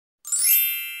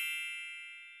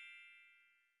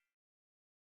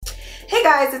Hey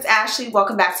guys, it's Ashley.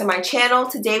 Welcome back to my channel.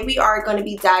 Today we are going to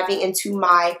be diving into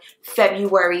my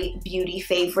February beauty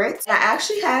favorites. I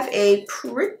actually have a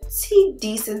pretty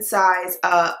decent size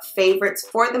favorites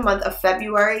for the month of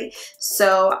February,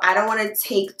 so I don't want to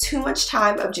take too much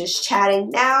time of just chatting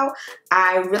now.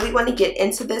 I really want to get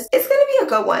into this. It's going to be a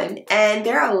good one, and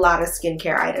there are a lot of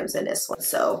skincare items in this one,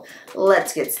 so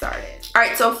let's get started.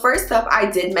 Alright, so first up,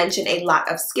 I did mention a lot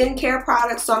of skincare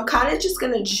products, so I'm kind of just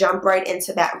going to jump right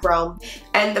into that realm.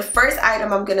 And the first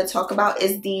item I'm going to talk about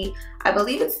is I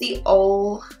believe it's the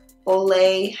Ole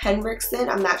Henriksen.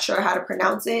 I'm not sure how to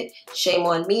pronounce it. Shame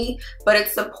on me. But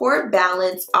it's the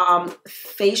Pore-Balance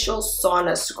Facial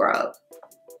Sauna Scrub.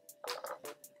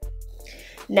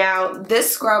 Now,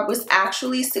 this scrub was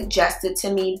actually suggested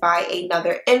to me by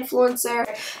another influencer,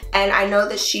 and I know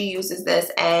that she uses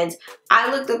this, and I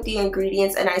looked up the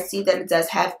ingredients and I see that it does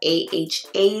have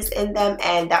AHAs in them,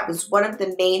 and that was one of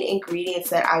the main ingredients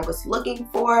that I was looking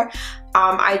for.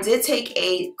 I did take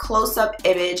a close-up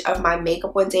image of my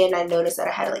makeup one day and I noticed that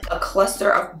I had like a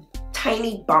cluster of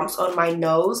tiny bumps on my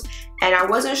nose, and I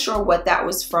wasn't sure what that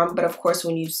was from, but of course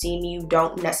when you see me you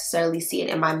don't necessarily see it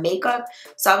in my makeup,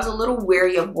 so I was a little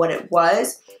wary of what it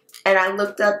was. And I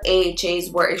looked up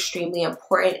AHAs were extremely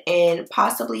important in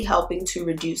possibly helping to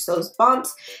reduce those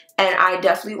bumps, and I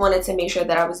definitely wanted to make sure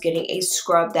that I was getting a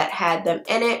scrub that had them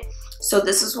in it. So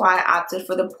this is why I opted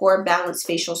for the Pore-Balance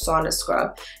Facial Sauna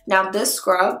Scrub. Now this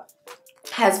scrub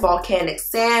has volcanic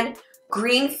sand,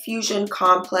 green fusion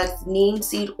complex, neem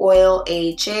seed oil,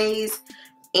 AHAs,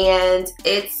 and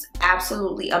it's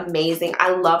absolutely amazing.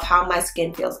 I love how my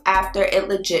skin feels after. It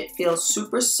legit feels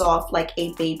super soft like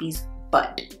a baby's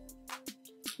butt.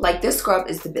 Like, this scrub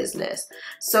is the business.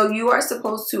 So you are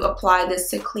supposed to apply this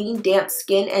to clean, damp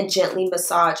skin and gently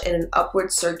massage in an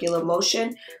upward circular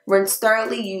motion. Rinse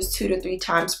thoroughly, use 2 to 3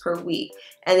 times per week.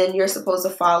 And then you're supposed to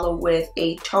follow with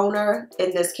a toner. In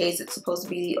this case, it's supposed to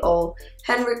be the Ole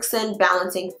Henriksen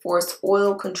Balancing Force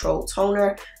Oil Control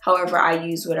Toner. However, I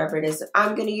use whatever it is that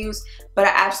I'm going to use. But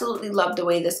I absolutely love the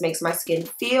way this makes my skin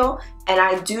feel. And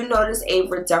I do notice a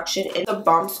reduction in the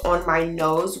bumps on my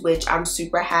nose, which I'm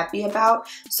super happy about.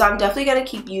 So I'm definitely going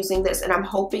to keep using this. And I'm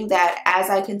hoping that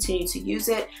as I continue to use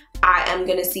it, I am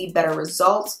going to see better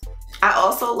results. I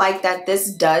also like that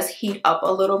this does heat up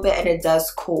a little bit and it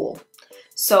does cool.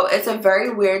 So it's a very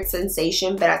weird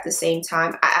sensation, but at the same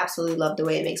time, I absolutely love the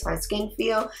way it makes my skin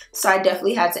feel. So I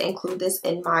definitely had to include this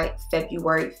in my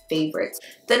February favorites.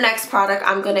 The next product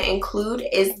I'm going to include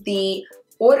is the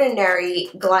Ordinary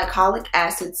Glycolic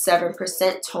Acid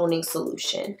 7% Toning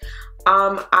Solution.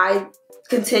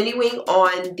 Continuing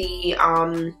on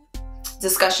the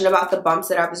discussion about the bumps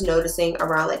that I was noticing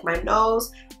around like my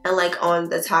nose and like on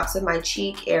the tops of my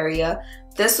cheek area.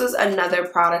 This was another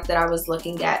product that I was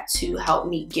looking at to help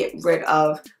me get rid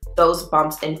of those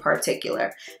bumps in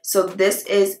particular. So this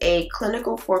is a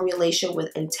clinical formulation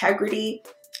with integrity.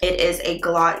 It is a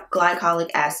glycolic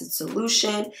acid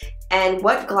solution, and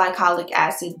what glycolic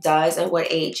acid does and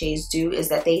what AHAs do is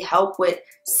that they help with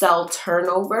cell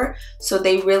turnover. So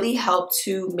they really help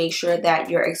to make sure that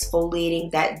you're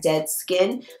exfoliating that dead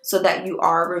skin so that you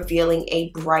are revealing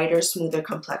a brighter, smoother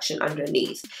complexion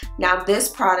underneath. Now this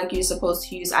product you're supposed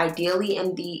to use ideally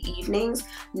in the evenings,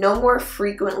 no more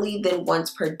frequently than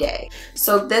once per day.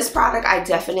 So this product, I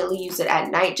definitely use it at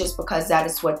night just because that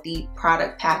is what the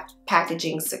product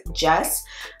packaging suggests.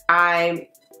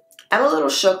 I'm a little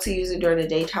shook to use it during the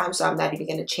daytime, so I'm not even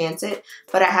going to chance it.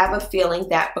 But I have a feeling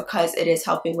that because it is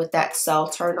helping with that cell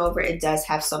turnover, it does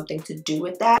have something to do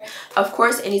with that. Of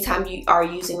course, anytime you are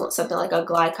using something like a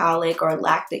glycolic or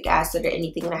lactic acid or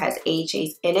anything that has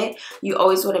AHAs in it, you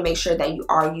always want to make sure that you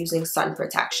are using sun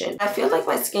protection. I feel like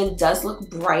my skin does look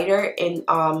brighter in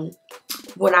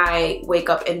when I wake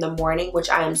up in the morning, which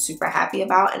I am super happy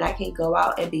about, and I can go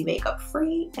out and be makeup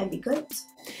free and be good.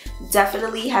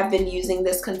 Definitely have been using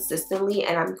this consistently,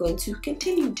 and I'm going to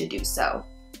continue to do so.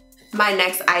 My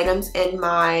next items in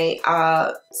my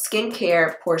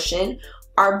skincare portion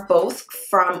are both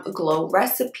from Glow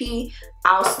Recipe.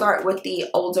 I'll start with the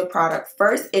older product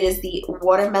first. It is the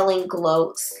Watermelon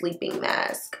Glow Sleeping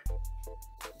Mask.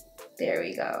 There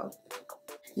we go.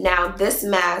 Now this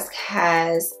mask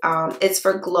has, it's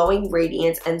for glowing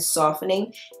radiance and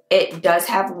softening. It does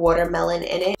have watermelon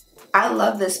in it. I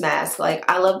love this mask. Like,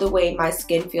 I love the way my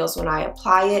skin feels when I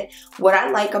apply it. What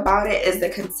I like about it is the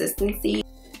consistency.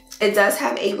 It does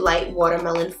have a light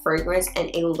watermelon fragrance, and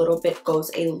a little bit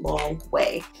goes a long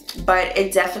way. But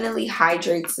it definitely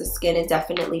hydrates the skin. It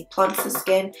definitely plumps the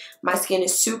skin. My skin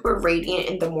is super radiant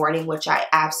in the morning, which I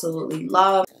absolutely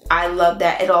love. I love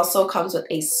that it also comes with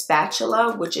a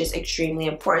spatula, which is extremely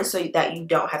important so that you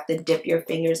don't have to dip your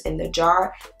fingers in the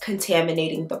jar,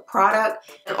 contaminating the product.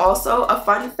 And also a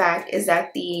fun fact is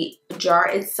that the jar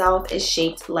itself is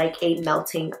shaped like a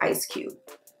melting ice cube.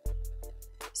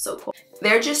 So cool.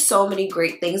 There are just so many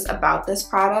great things about this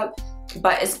product,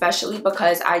 but especially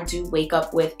because I do wake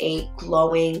up with a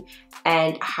glowing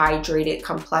and hydrated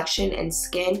complexion and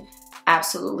skin,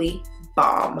 absolutely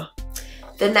bomb.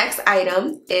 The next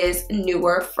item is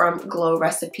newer from Glow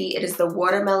Recipe. It is the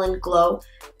Watermelon Glow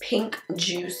Pink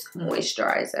Juice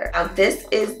Moisturizer. Now this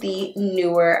is the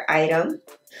newer item.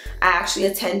 I actually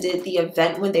attended the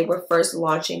event when they were first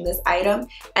launching this item,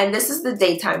 and this is the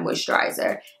daytime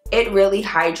moisturizer. It really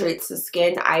hydrates the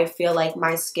skin. I feel like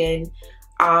my skin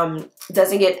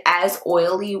doesn't get as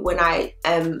oily when I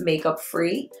am makeup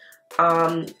free.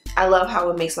 I love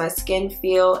how it makes my skin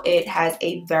feel. It has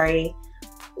a very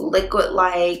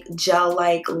liquid-like,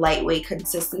 gel-like, lightweight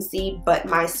consistency, but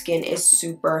my skin is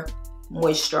super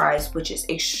moisturized, which is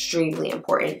extremely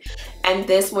important. And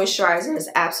this moisturizer is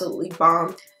absolutely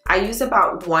bomb. I use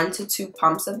about 1 to 2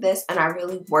 pumps of this, and I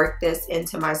really work this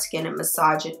into my skin and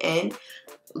massage it in.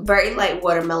 Very light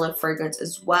watermelon fragrance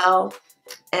as well,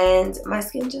 and my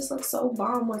skin just looks so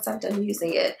bomb once I'm done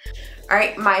using it. All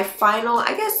right, my final,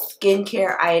 I guess,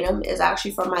 skincare item is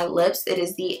actually for my lips. It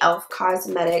is the e.l.f.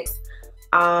 Cosmetics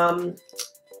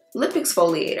lip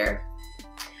exfoliator.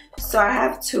 So I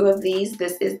have 2 of these.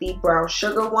 This is the brown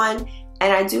sugar one,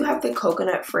 and I do have the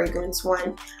coconut fragrance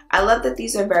one. I love that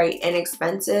these are very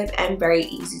inexpensive and very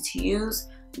easy to use.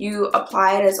 You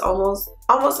apply it as almost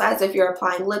as if you're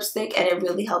applying lipstick, and it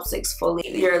really helps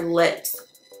exfoliate your lips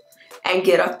and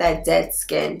get off that dead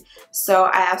skin. So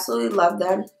I absolutely love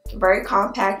them. Very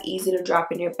compact, easy to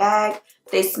drop in your bag.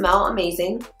 They smell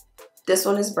amazing. This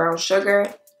one is brown sugar,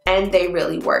 and they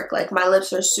really work. Like, my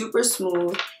lips are super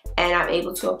smooth, and I'm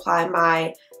able to apply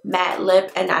my matte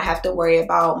lip and not have to worry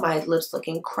about my lips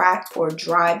looking cracked or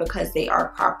dry because they are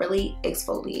properly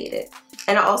exfoliated.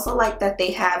 And I also like that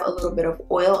they have a little bit of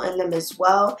oil in them as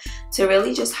well to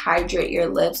really just hydrate your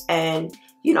lips and,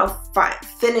 you know,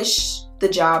 finish the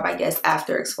job, I guess,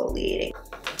 after exfoliating.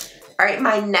 All right,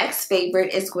 my next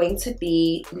favorite is going to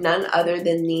be none other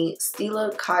than the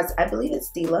STILA, I believe it's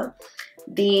STILA,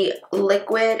 the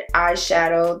liquid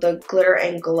eyeshadow, the Glitter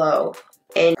and Glow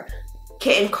in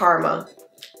Kitten Karma.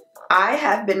 I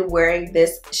have been wearing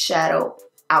this shadow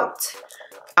out.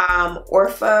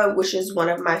 Orpha, which is one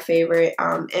of my favorite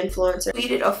influencers,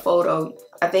 tweeted a photo,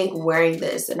 I think, wearing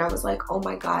this, and I was like, oh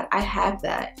my god, I have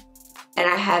that, and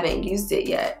I haven't used it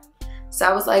yet. So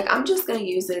I was like, I'm just gonna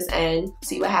use this and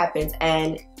see what happens,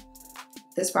 and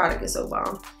this product is so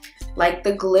bomb. Like,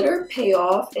 the glitter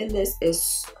payoff in this is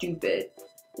stupid,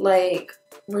 like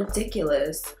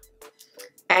ridiculous.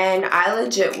 And I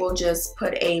legit will just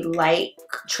put a light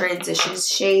transition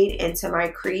shade into my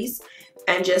crease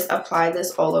and just apply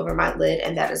this all over my lid,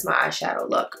 and that is my eyeshadow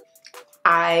look.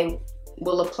 I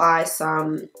will apply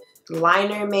some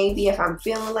liner maybe if I'm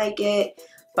feeling like it,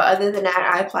 but other than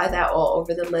that, I apply that all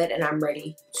over the lid and I'm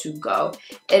ready to go.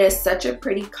 It is such a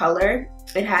pretty color.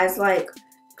 It has like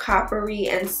coppery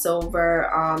and silver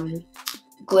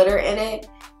glitter in it,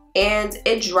 and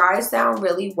it dries down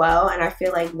really well, and I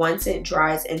feel like once it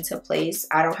dries into place,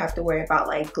 I don't have to worry about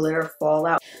like glitter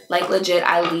fallout. Like, legit,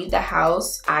 I leave the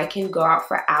house, I can go out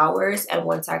for hours, and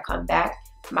once I come back,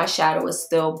 my shadow is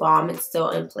still bomb, it's still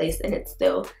in place, and it's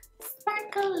still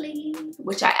sparkly,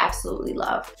 which I absolutely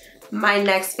love. My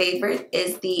next favorite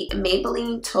is the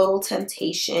Maybelline Total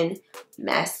Temptation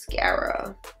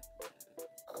Mascara.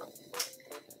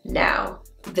 Now,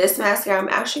 this mascara, I'm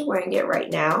actually wearing it right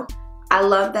now. I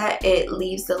love that it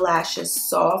leaves the lashes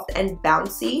soft and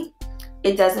bouncy.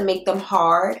 It doesn't make them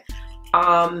hard.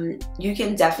 You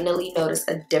can definitely notice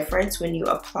a difference when you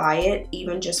apply it,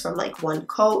 even just from like one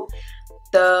coat.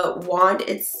 The wand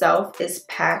itself is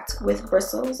packed with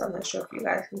bristles. I'm not sure if you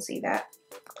guys can see that,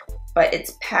 but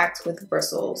it's packed with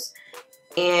bristles,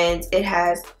 and it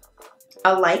has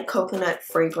a light coconut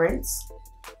fragrance.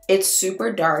 It's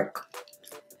super dark,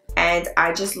 and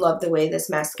I just love the way this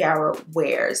mascara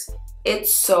wears.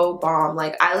 It's so bomb.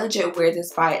 Like, I legit wear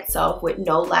this by itself with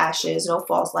no lashes, no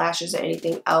false lashes or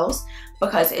anything else,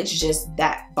 because it's just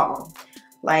that bomb.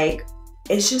 Like,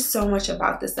 it's just so much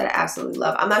about this that I absolutely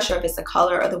love. I'm not sure if it's the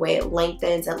color or the way it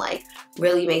lengthens and like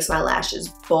really makes my lashes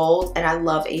bold, and I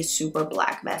love a super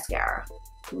black mascara.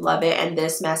 Love it, and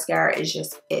this mascara is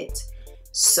just it.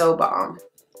 So bomb.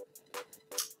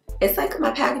 It's like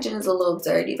my packaging is a little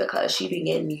dirty because she been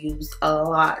getting used a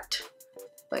lot.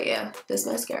 But yeah, this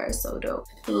mascara is so dope.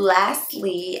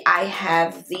 Lastly, I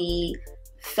have the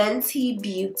Fenty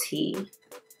Beauty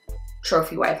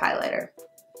Trophy Wipe Highlighter.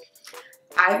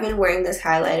 I've been wearing this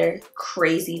highlighter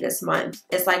crazy this month.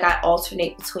 It's like I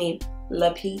alternate between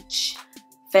La Peach,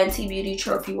 Fenty Beauty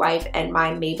Trophy Wipe, and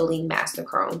my Maybelline Master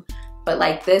Chrome. But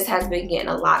like this has been getting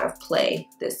a lot of play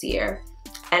this year.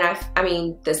 And I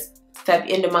mean,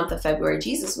 in the month of February,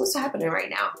 Jesus, what's happening right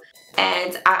now?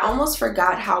 And I almost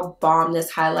forgot how bomb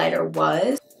this highlighter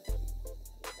was.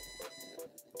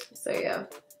 So yeah,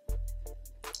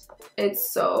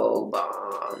 it's so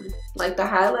bomb. Like the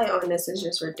highlight on this is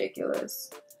just ridiculous.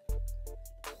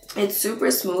 It's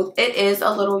super smooth. It is a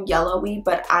little yellowy,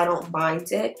 but I don't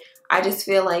mind it. I just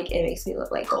feel like it makes me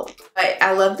look like gold. But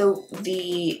I love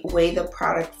the way the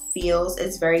product feels.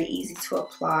 It's very easy to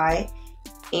apply.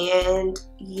 And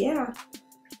yeah,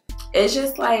 it's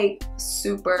just like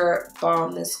super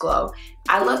bomb, this glow.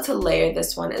 I love to layer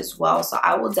this one as well, so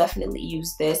I will definitely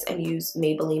use this and use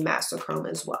Maybelline Master Chrome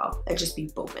as well and just be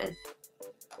booming.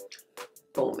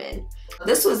 Booming.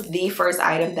 This was the first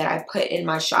item that I put in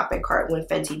my shopping cart when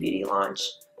Fenty Beauty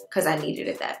launched because I needed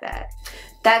it that bad.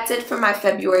 That's it for my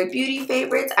February beauty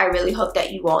favorites. I really hope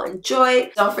that you all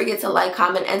enjoyed. Don't forget to like,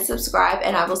 comment, and subscribe,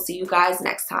 and I will see you guys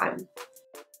next time.